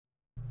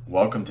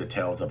Welcome to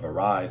Tales of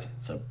Arise,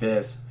 it's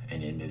Abyss,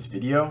 and in this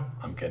video,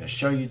 I'm going to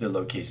show you the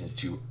locations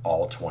to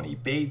all 20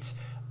 baits,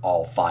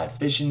 all 5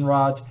 fishing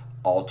rods,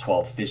 all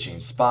 12 fishing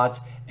spots,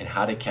 and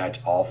how to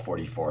catch all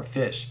 44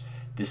 fish.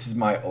 This is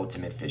my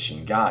ultimate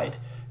fishing guide.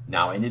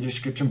 Now in the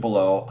description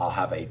below, I'll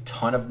have a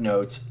ton of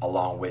notes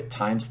along with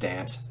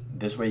timestamps.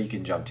 This way you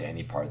can jump to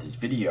any part of this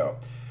video.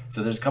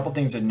 So there's a couple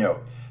things to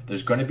note.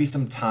 There's going to be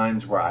some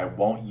times where I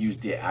won't use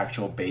the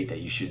actual bait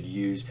that you should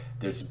use.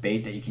 There's a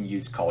bait that you can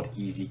use called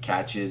easy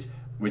catches,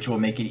 which will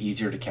make it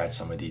easier to catch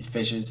some of these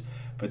fishes,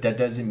 but that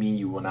doesn't mean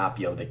you will not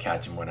be able to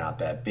catch them without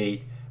that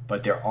bait.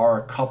 But there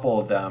are a couple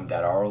of them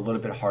that are a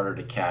little bit harder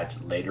to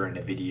catch later in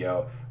the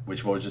video,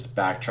 which we'll just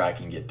backtrack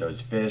and get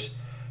those fish.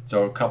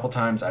 So a couple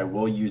times I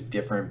will use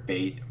different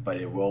bait, but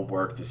it will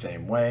work the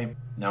same way.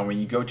 Now when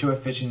you go to a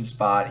fishing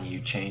spot and you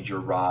change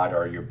your rod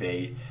or your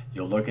bait,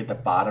 you'll look at the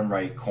bottom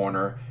right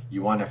corner.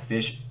 You want to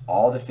fish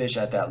all the fish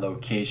at that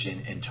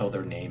location until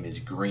their name is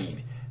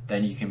green.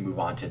 Then you can move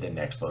on to the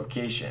next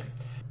location.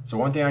 So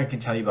one thing I can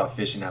tell you about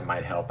fishing that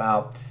might help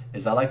out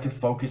is I like to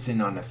focus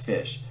in on the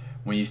fish.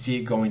 When you see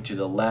it going to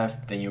the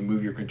left, then you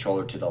move your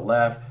controller to the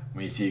left.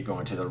 When you see it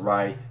going to the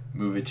right,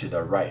 move it to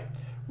the right.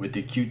 With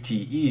the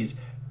QTEs,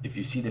 if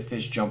you see the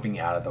fish jumping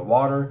out of the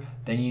water,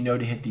 then you know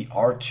to hit the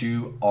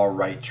R2 R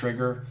right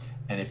trigger.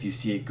 And if you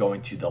see it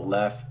going to the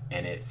left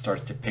and it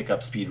starts to pick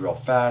up speed real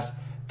fast,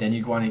 then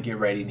you're going to get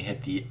ready and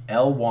hit the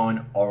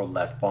L1 R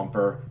left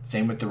bumper.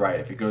 Same with the right.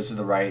 If it goes to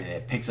the right and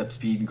it picks up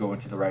speed and going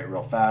to the right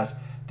real fast,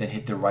 then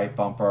hit the right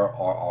bumper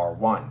or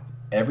R1.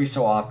 Every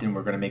so often,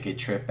 we're going to make a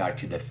trip back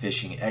to the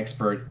fishing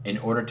expert in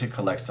order to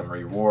collect some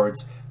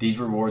rewards. These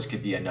rewards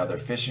could be another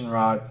fishing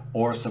rod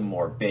or some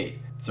more bait.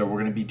 So we're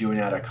going to be doing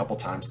that a couple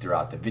times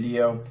throughout the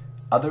video.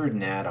 Other than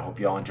that, I hope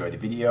you all enjoyed the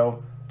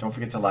video. Don't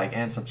forget to like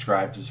and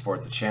subscribe to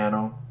support the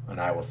channel, and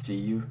I will see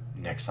you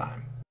next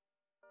time.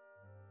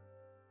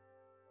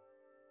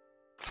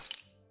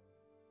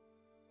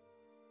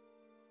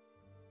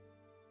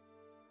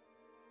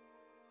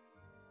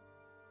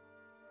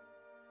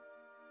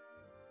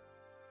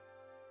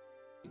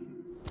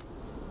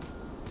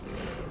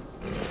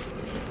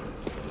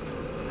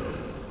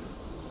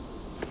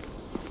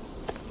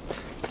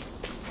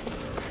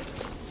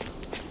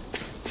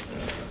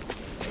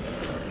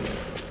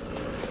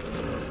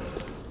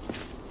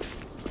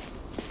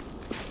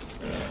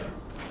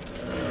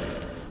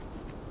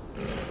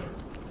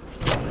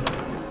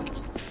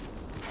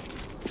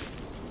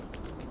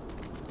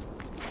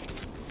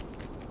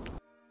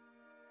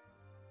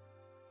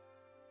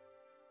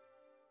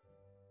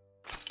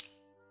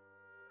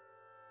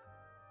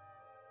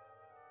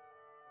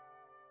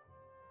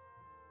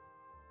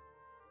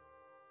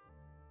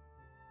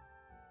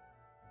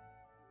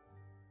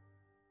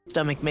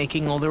 Stomach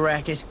making all the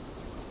racket.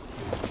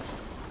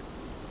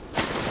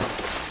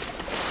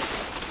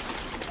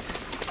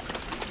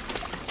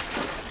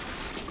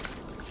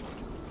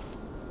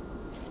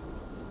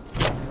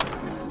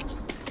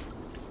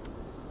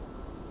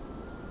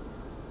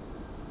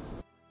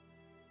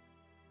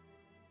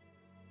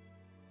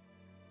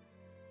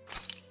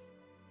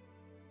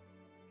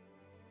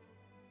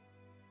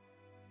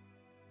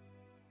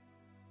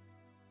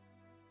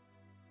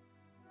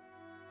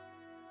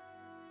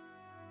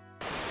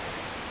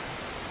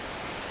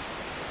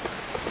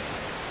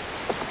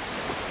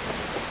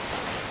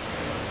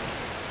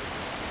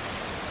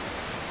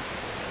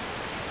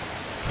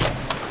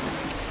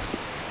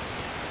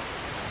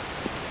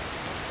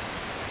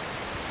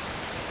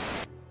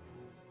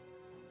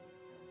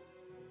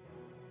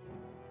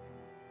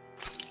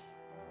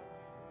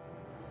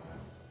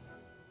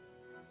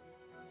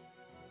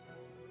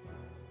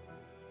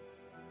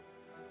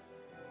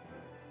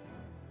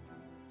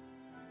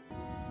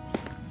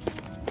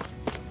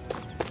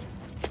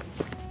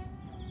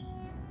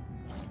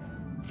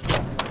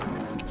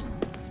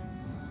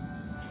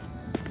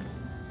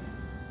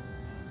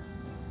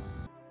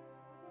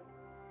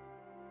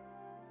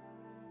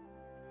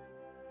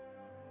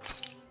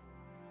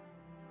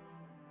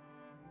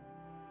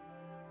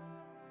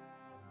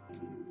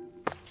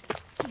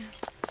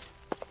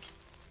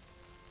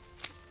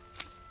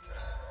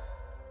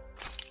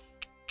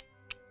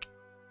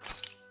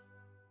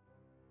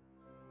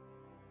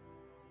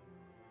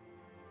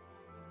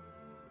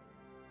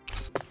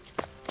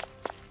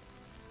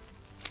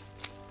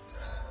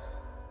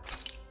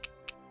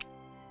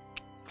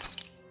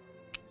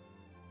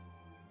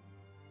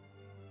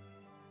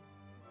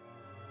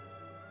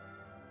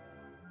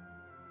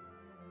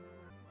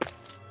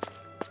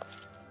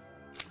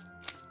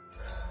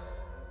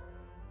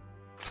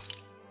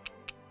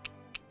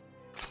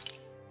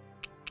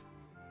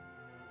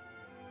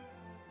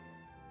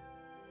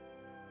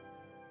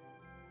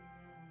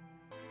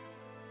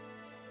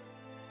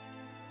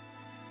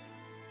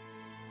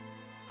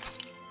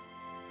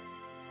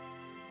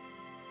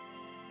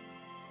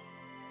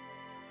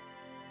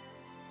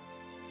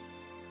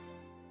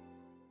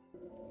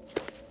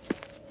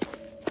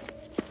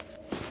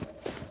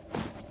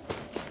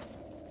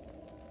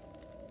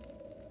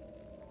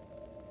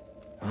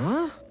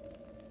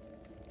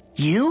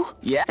 You?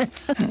 Yeah.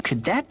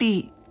 Could that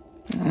be...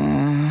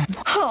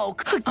 Oh,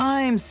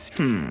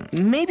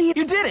 maybe you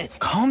did it.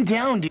 Calm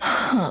down, dude.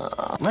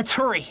 Let's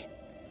hurry.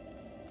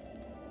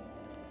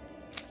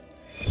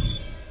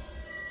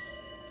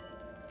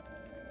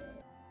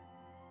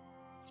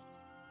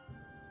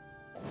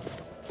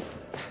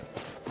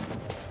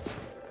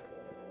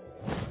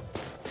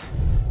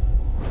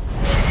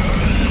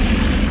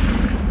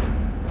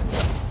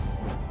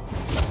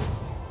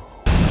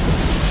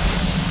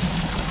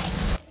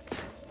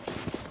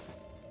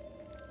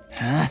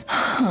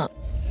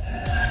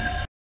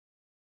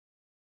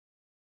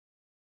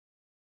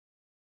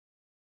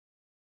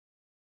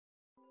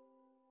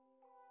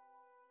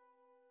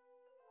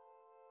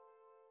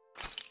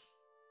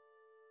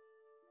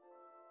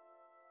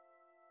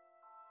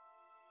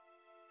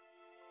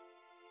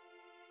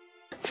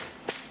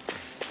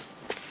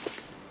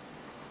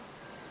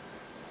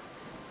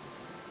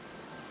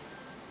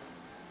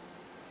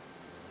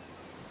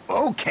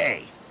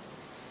 Okay.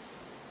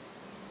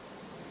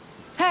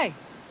 Hey!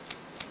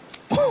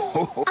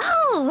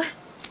 Oh!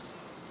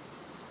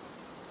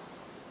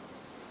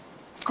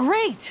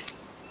 Great!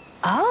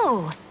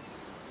 Oh!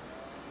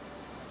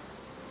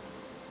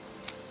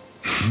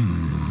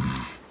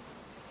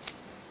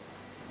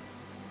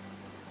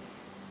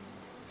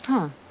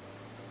 Huh.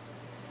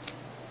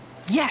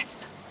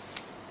 Yes!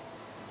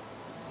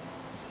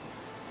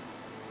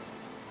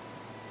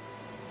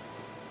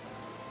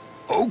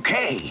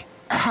 Okay.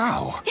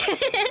 How?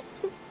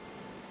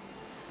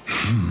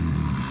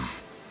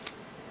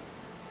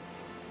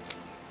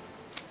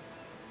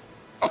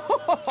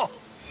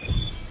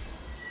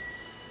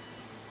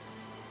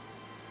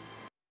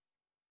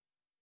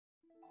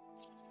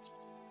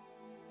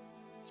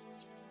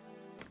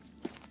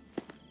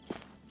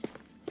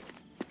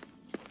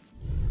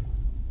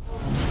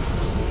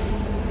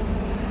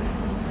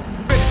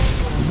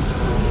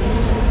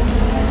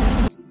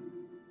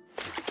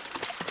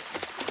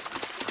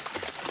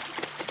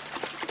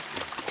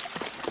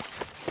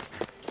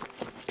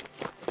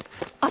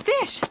 A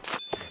fish!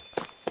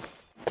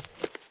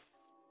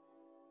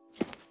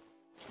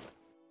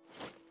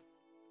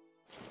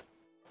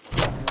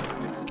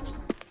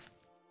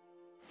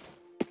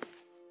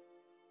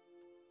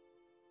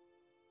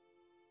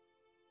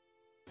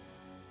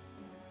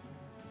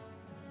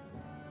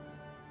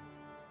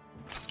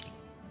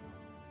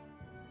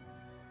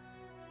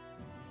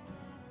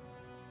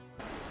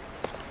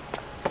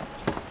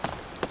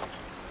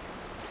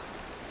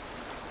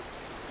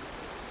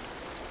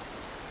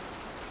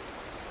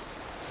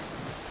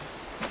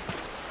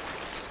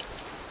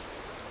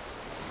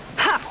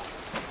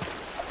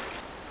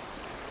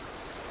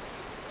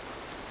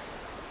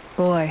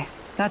 Boy,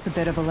 that's a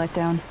bit of a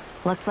letdown.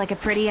 Looks like a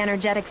pretty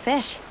energetic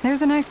fish.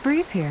 There's a nice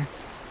breeze here.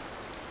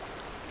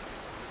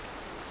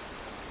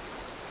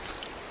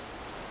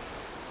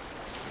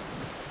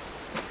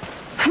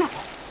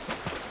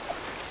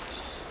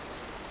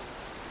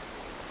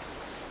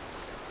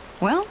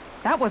 Well,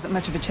 that wasn't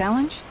much of a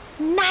challenge.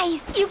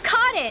 Nice! You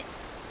caught it!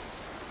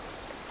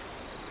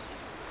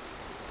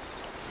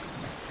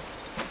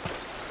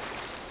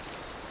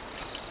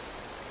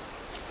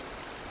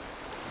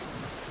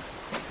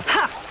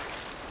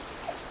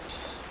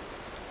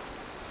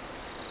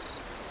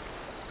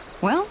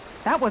 Well,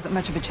 that wasn't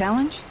much of a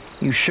challenge.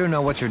 You sure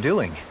know what you're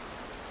doing.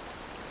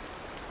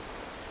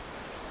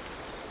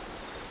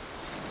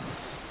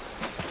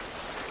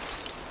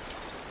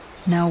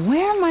 Now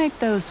where might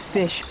those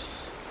fish...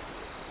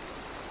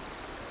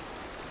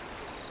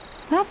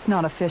 That's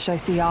not a fish I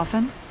see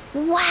often.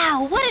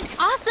 Wow, what an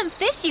awesome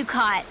fish you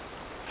caught!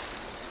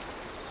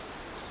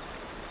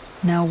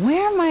 Now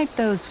where might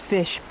those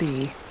fish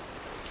be?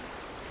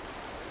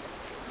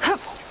 Hup.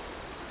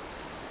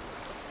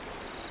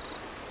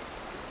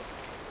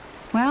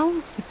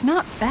 Well, it's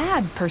not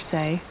bad per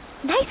se.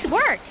 Nice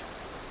work!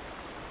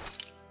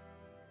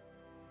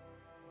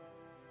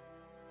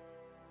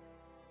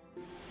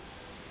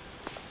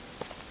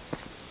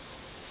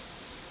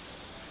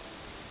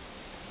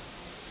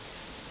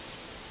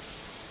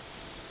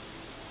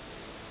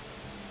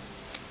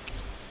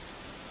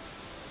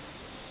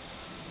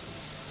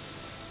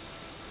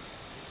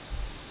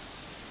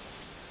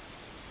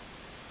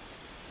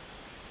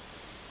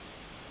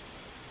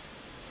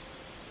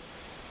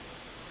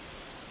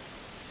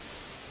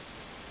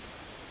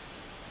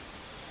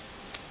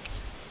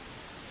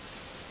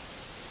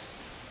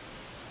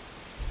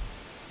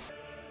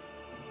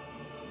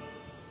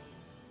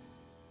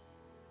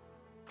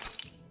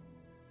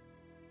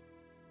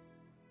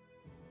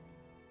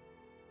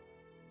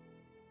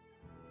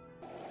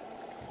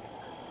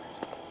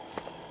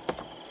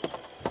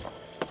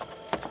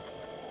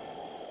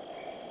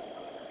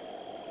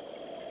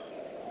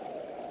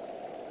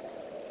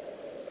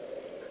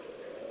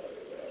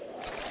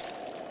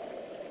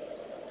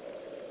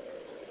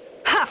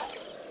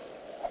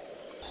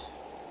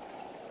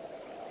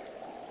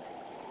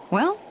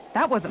 Well,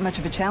 that wasn't much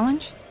of a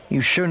challenge. You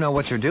sure know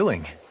what you're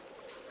doing.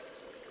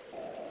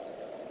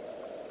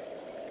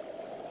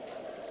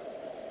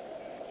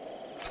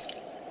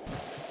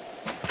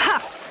 Ha!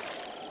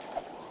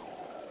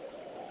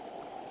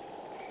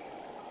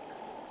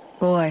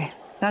 Boy,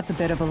 that's a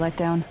bit of a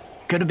letdown.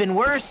 Could have been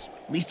worse.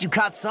 At least you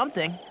caught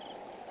something.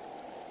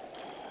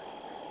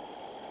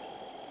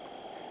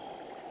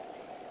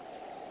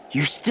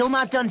 You're still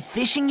not done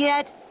fishing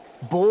yet?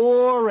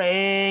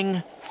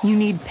 Boring. You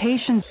need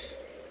patience.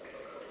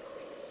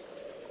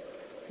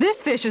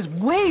 This fish is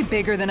way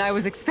bigger than I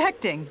was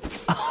expecting.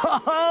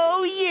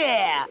 Oh,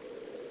 yeah!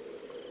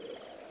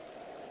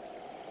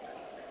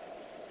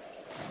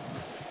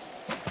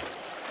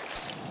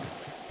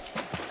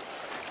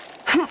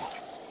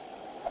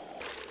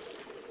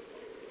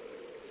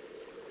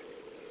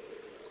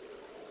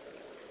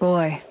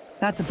 Boy,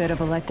 that's a bit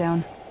of a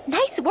letdown.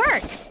 Nice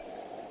work!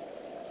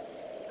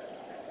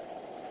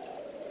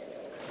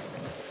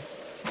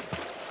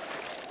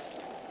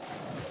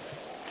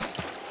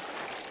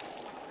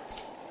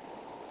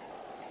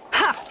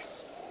 Ha!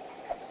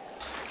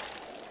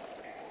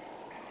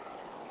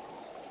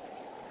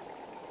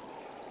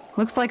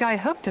 Looks like I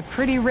hooked a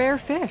pretty rare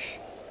fish.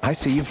 I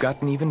see you've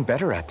gotten even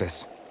better at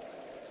this.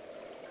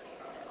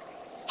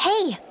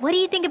 Hey, what do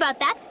you think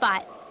about that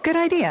spot? Good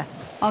idea.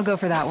 I'll go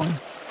for that one.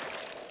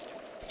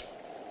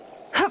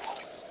 Hup.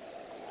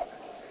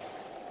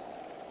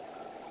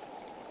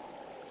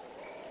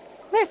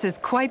 This is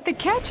quite the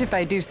catch, if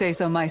I do say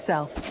so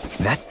myself.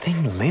 That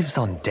thing lives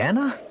on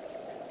Dahnan?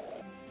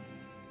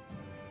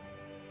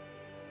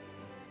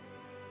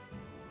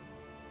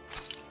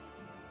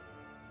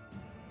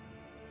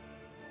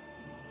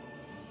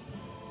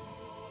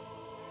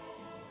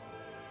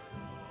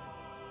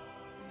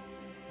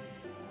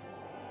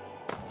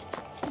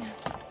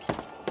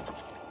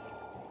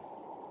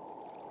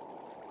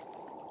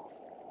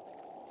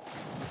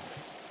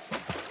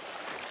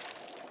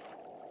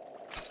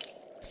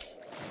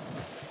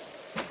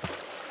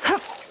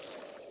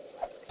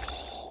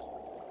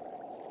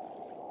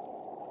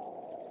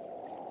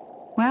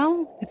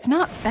 Well, it's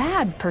not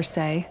bad, per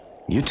se.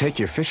 You take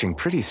your fishing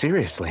pretty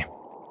seriously.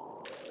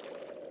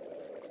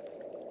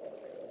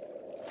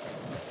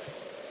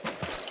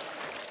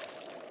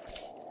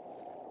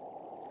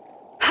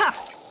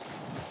 Ha!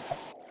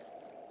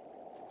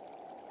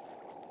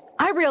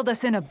 I reeled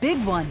us in a big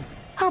one.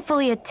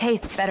 Hopefully it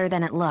tastes better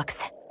than it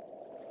looks.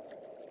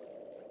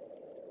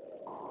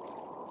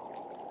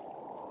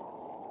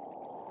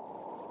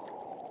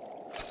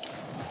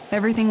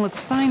 Everything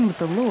looks fine with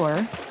the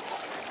lure.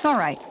 All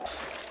right.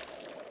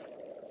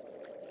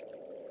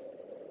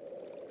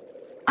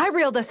 I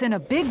reeled us in a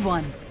big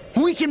one.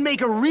 We can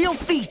make a real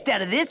feast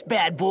out of this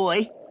bad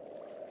boy.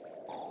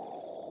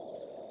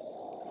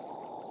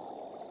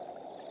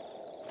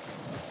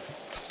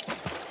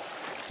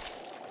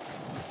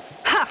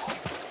 Ha!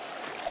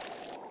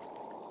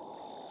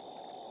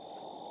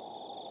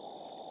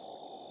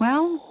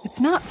 Well, it's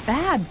not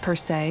bad, per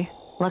se.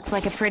 Looks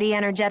like a pretty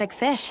energetic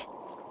fish.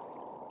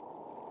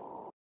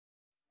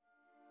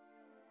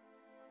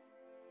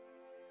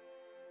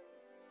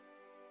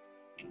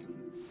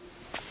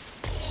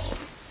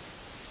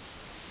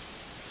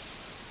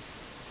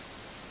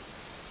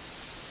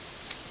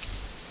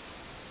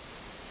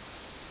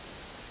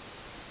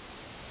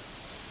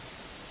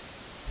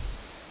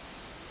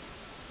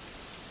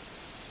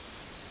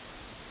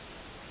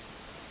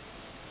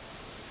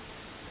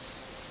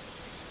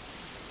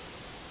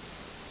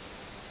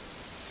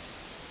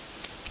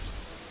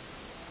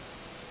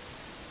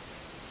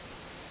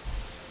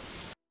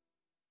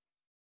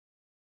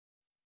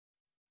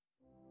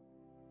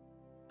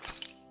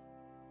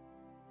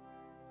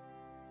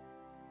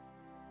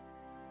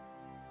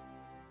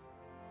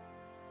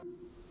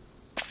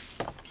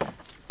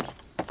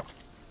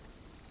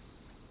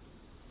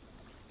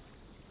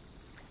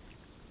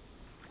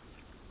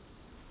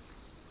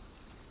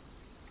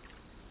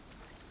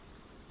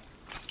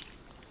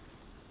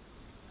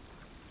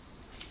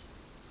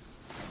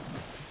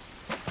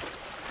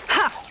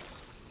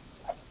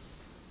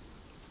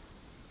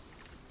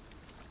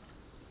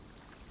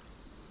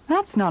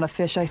 That's not a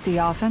fish I see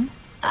often.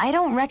 I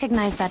don't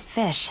recognize that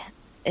fish.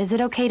 Is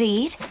it okay to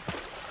eat?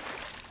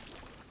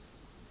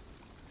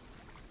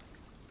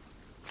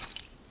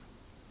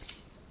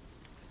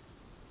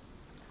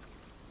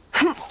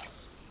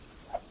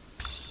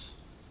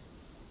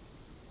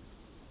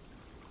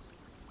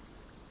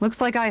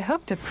 Looks like I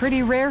hooked a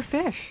pretty rare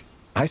fish.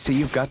 I see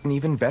you've gotten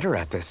even better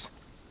at this.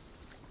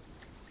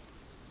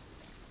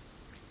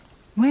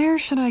 Where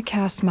should I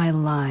cast my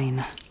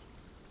line?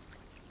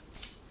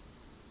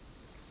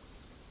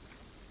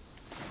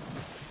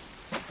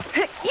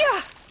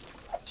 Yeah!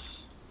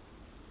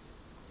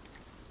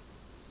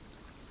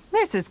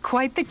 This is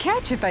quite the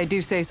catch, if I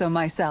do say so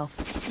myself.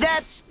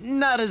 That's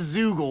not a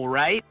zoogle,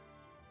 right?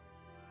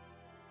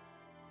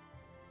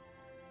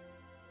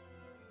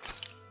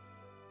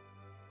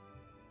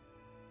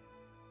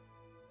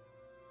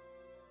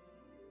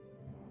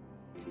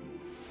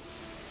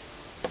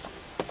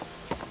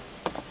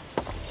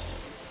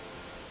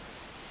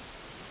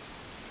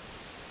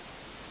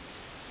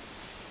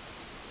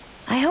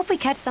 I hope we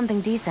catch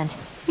something decent.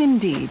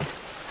 Indeed.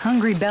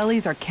 Hungry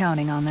bellies are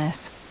counting on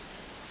this.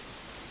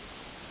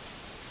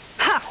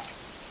 Ha!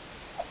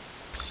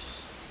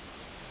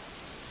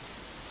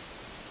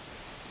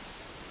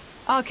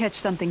 I'll catch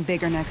something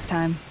bigger next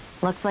time.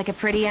 Looks like a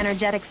pretty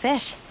energetic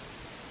fish.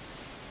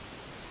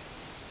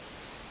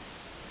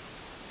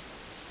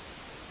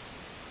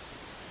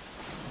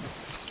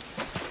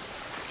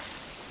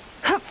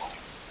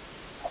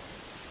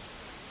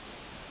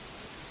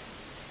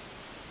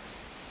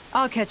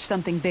 I'll catch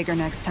something bigger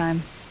next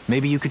time.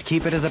 Maybe you could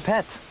keep it as a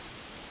pet.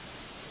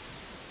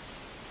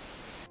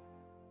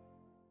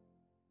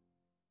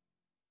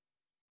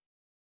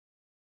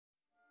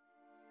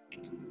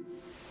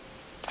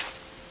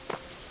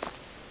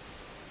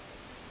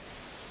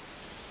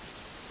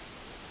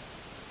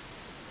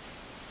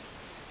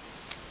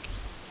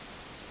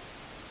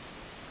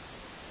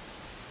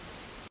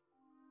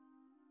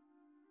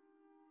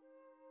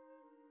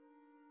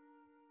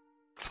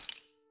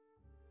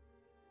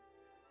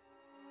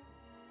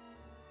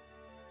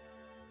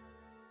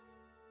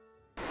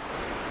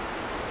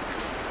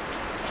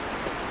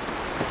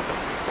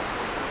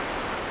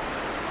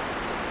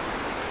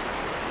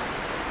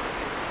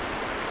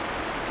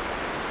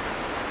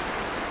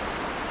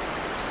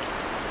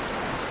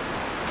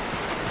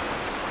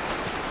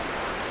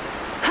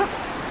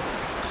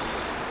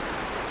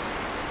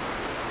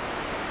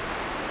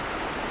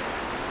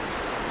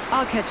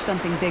 I'll catch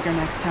something bigger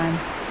next time.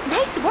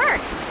 Nice work!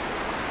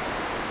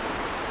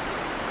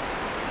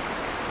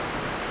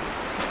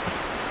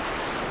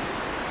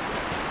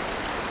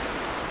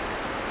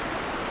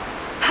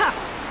 Ha!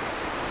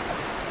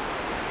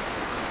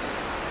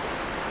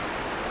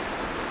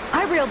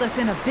 I reeled us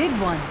in a big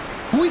one.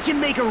 We can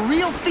make a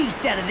real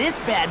feast out of this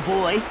bad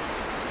boy.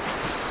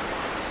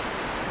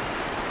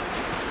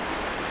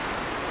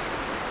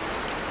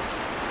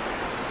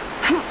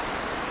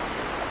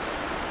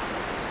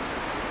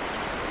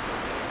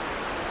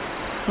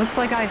 Looks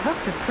like I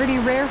hooked a pretty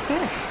rare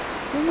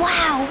fish.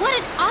 Wow, what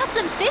an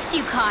awesome fish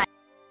you caught!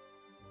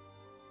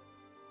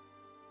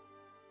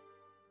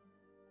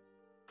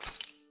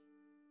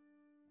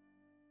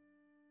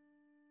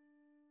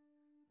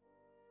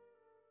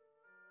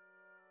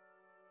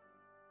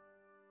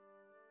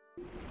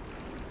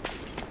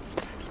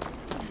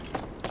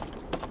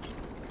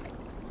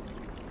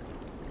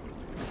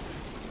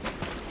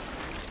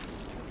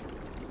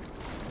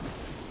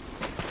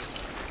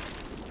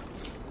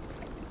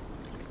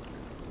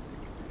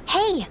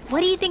 Hey,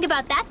 what do you think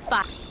about that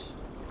spot?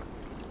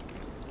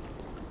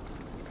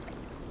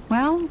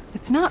 Well,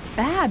 it's not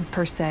bad,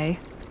 per se.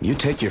 You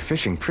take your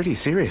fishing pretty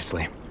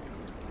seriously.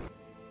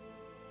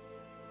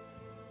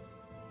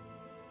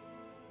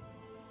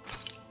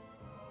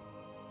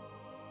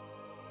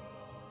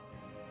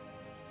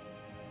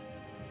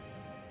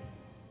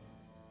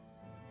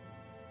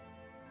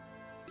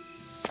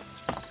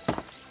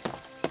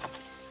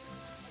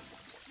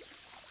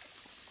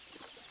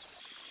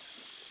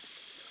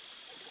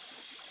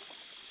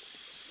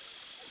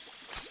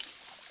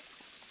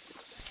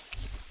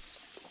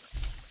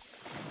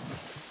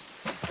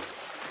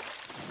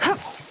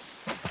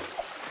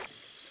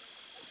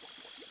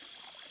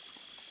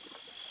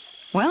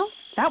 Well,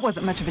 that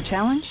wasn't much of a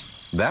challenge.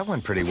 That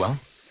went pretty well.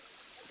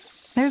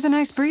 There's a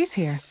nice breeze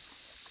here.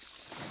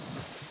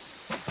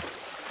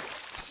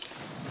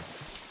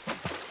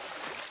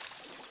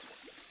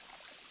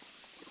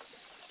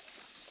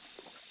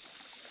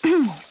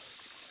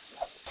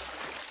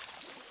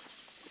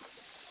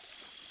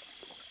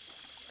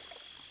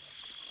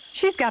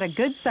 She's got a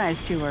good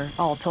size to her,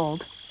 all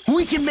told.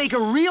 We can make a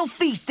real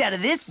feast out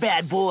of this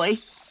bad boy.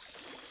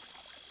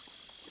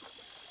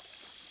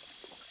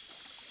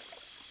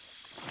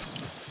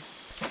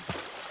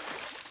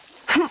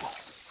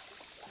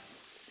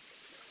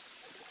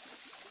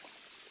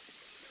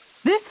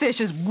 This fish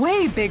is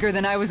way bigger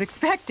than I was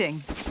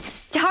expecting.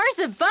 Stars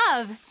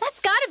above! That's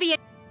gotta be a...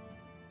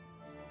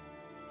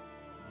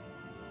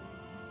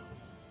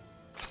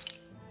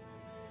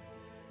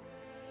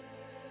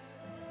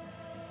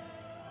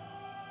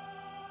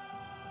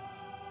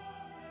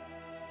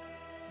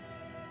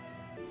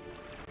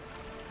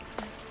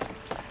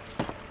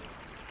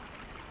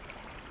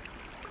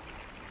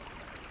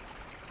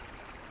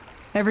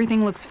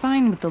 Everything looks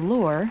fine with the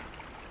lure.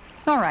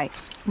 All right,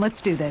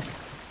 let's do this.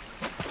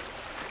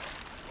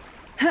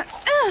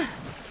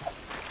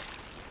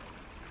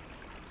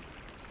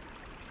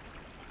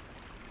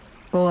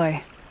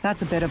 Boy,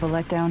 that's a bit of a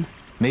letdown.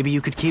 Maybe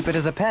you could keep it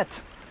as a pet.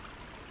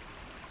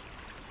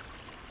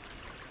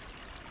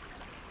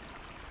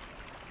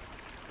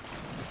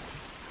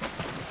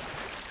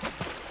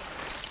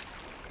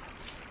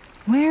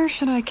 Where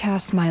should I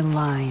cast my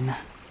line?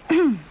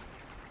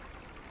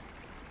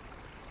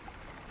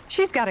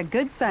 She's got a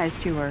good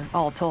size to her,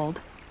 all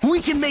told.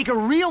 We can make a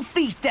real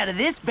feast out of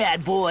this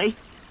bad boy.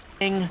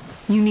 You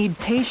need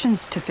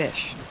patience to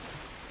fish.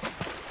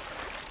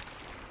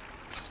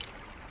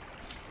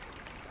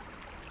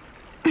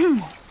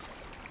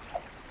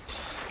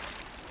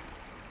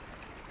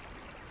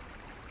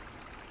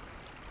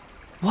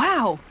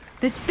 Wow,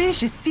 this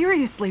fish is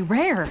seriously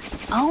rare.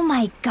 Oh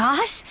my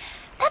gosh!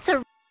 That's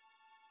a...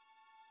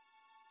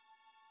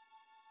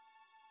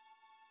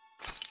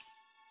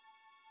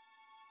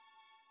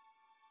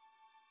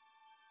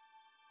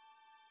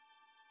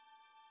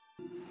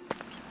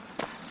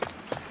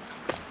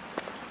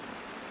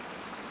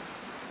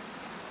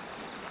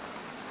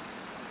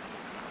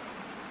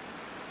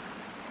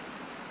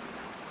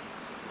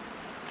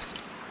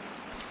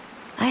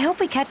 I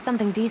hope we catch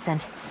something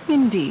decent.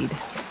 Indeed.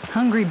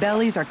 Hungry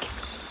bellies are...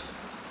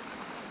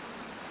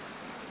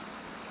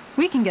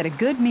 We can get a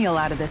good meal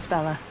out of this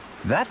fella.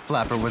 That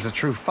flapper was a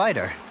true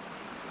fighter.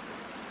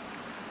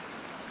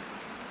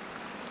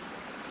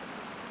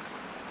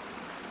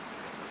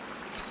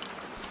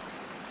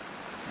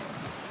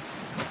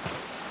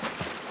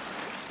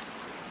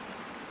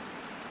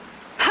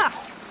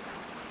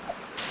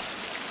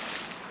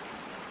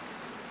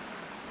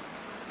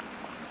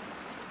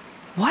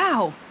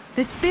 Wow,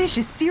 this fish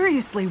is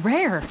seriously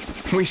rare.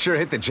 We sure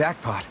hit the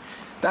jackpot.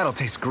 That'll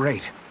taste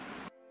great.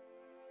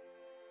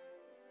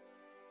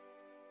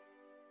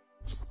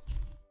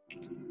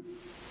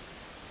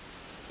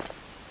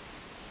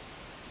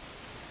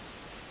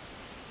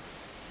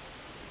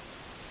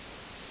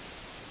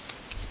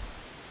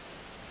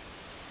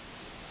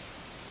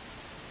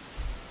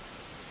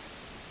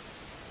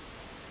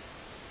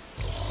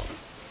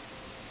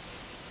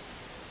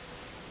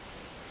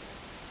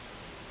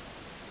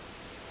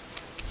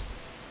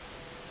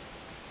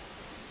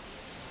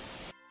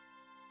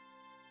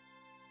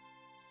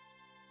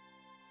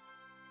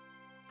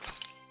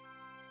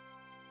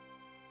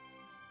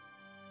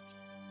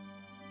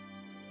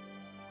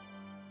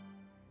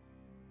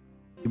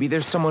 Maybe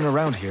there's someone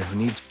around here who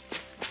needs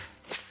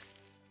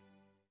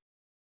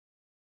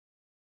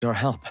our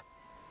help.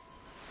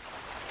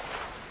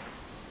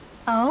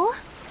 Oh?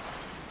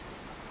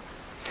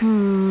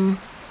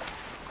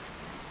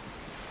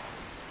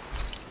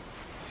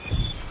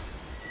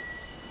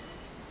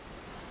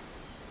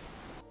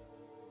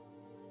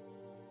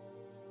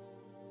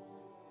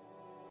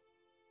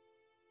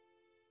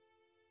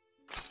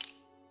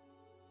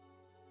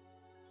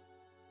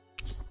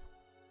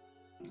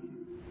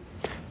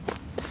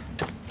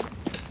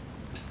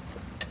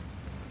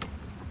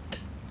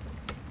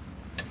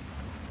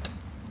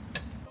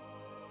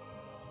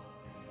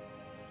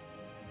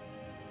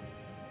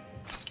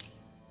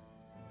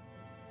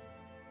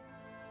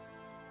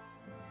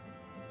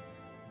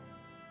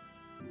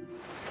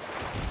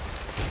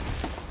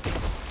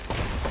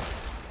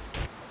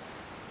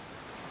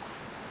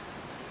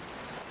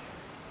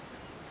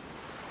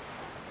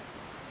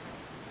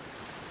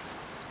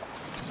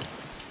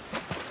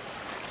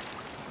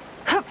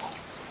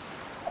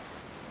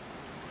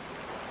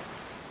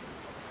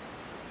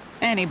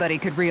 Anybody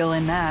could reel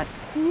in that.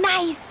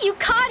 Nice! You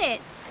caught it!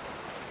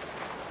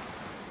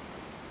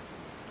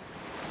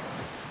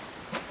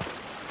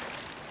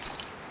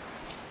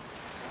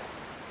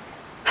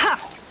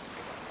 Ha!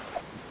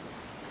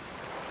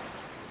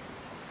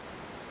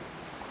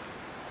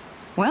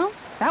 Well,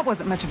 that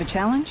wasn't much of a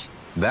challenge.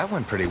 That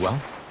went pretty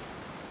well.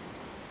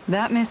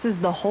 That misses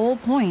the whole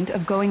point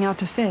of going out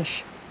to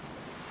fish.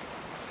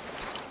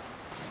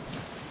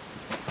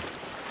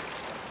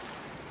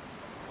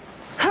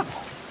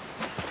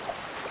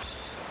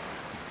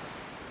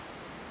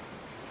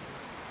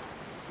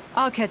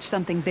 I'll catch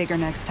something bigger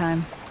next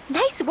time.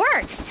 Nice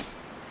work!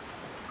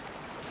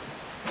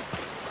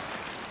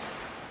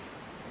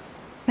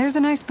 There's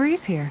a nice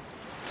breeze here.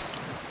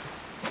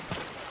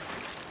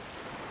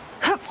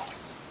 Hup.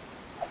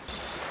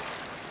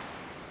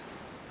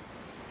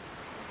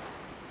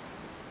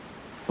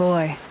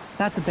 Boy,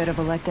 that's a bit of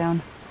a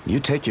letdown.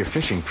 You take your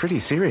fishing pretty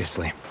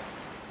seriously.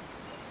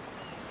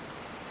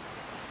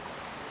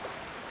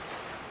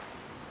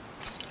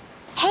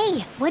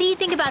 Hey, what do you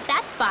think about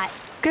that spot?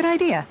 Good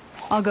idea.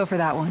 I'll go for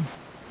that one.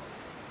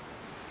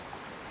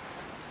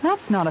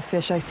 That's not a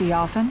fish I see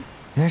often.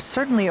 There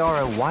certainly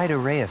are a wide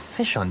array of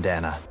fish on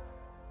Dahnan.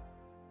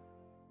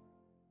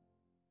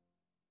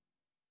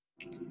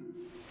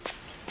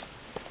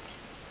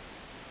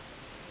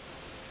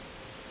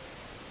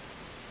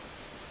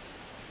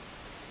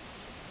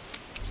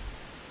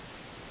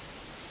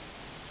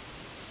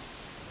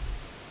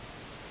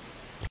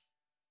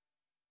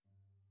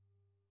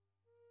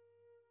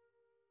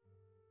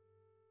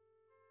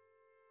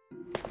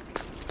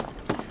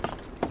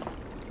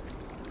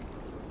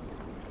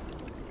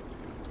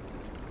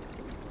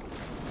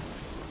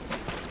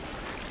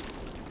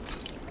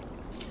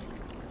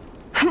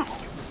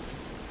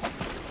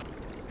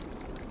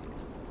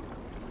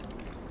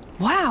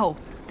 Wow,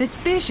 this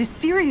fish is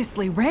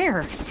seriously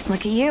rare.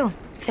 Look at you,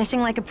 fishing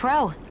like a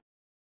pro.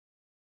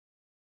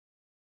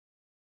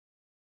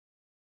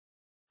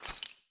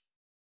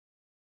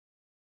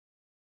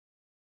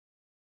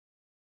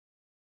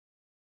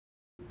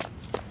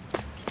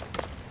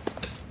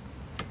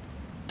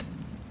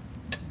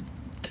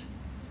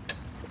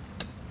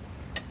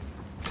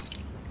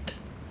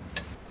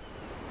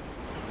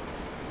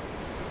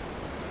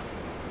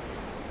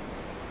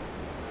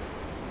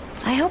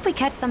 I hope we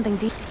catch something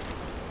deep.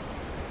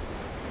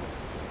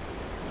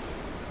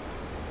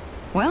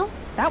 Well,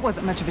 that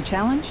wasn't much of a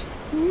challenge.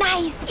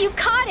 Nice! You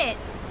caught it!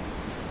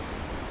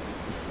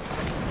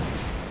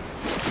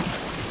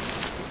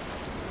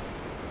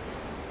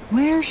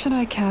 Where should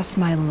I cast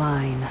my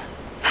line?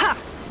 Ha!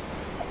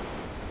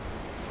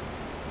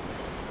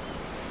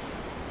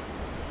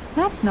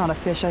 That's not a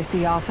fish I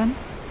see often.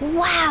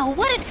 Wow,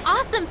 what an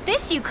awesome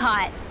fish you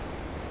caught!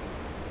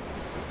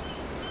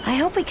 I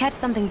hope we catch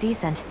something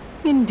decent.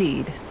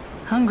 Indeed.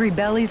 Hungry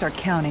bellies are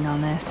counting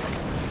on this.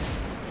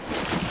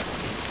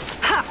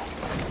 Ha!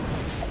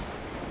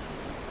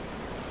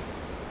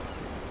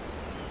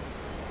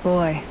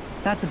 Boy,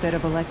 that's a bit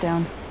of a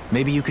letdown.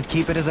 Maybe you could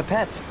keep it as a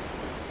pet.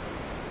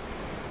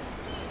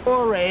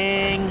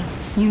 Boring.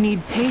 You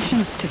need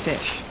patience to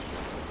fish.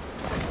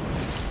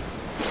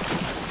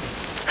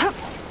 Hup.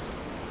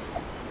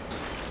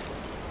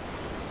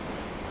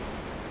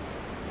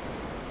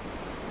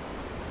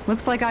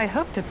 Looks like I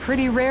hooked a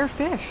pretty rare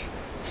fish.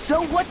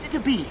 So what's it to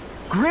be?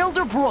 Grilled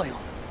or broiled?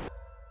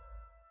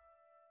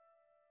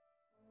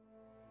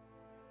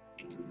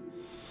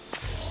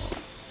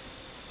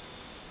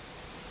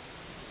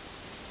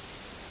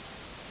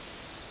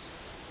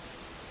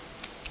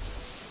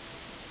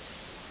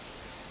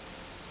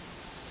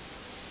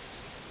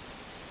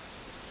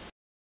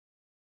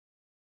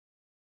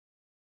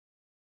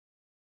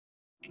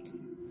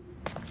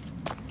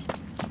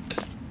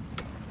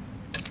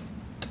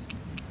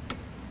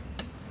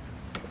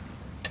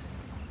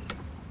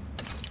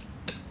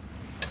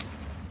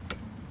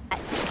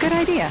 Good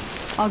idea.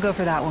 I'll go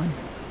for that one.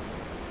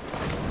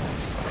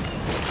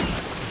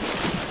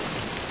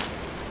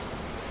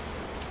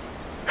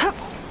 Hup.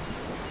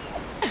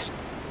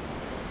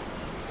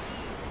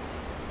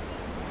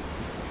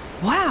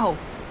 Wow,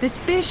 this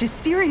fish is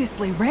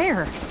seriously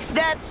rare.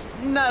 That's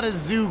not a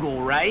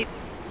zoogle, right?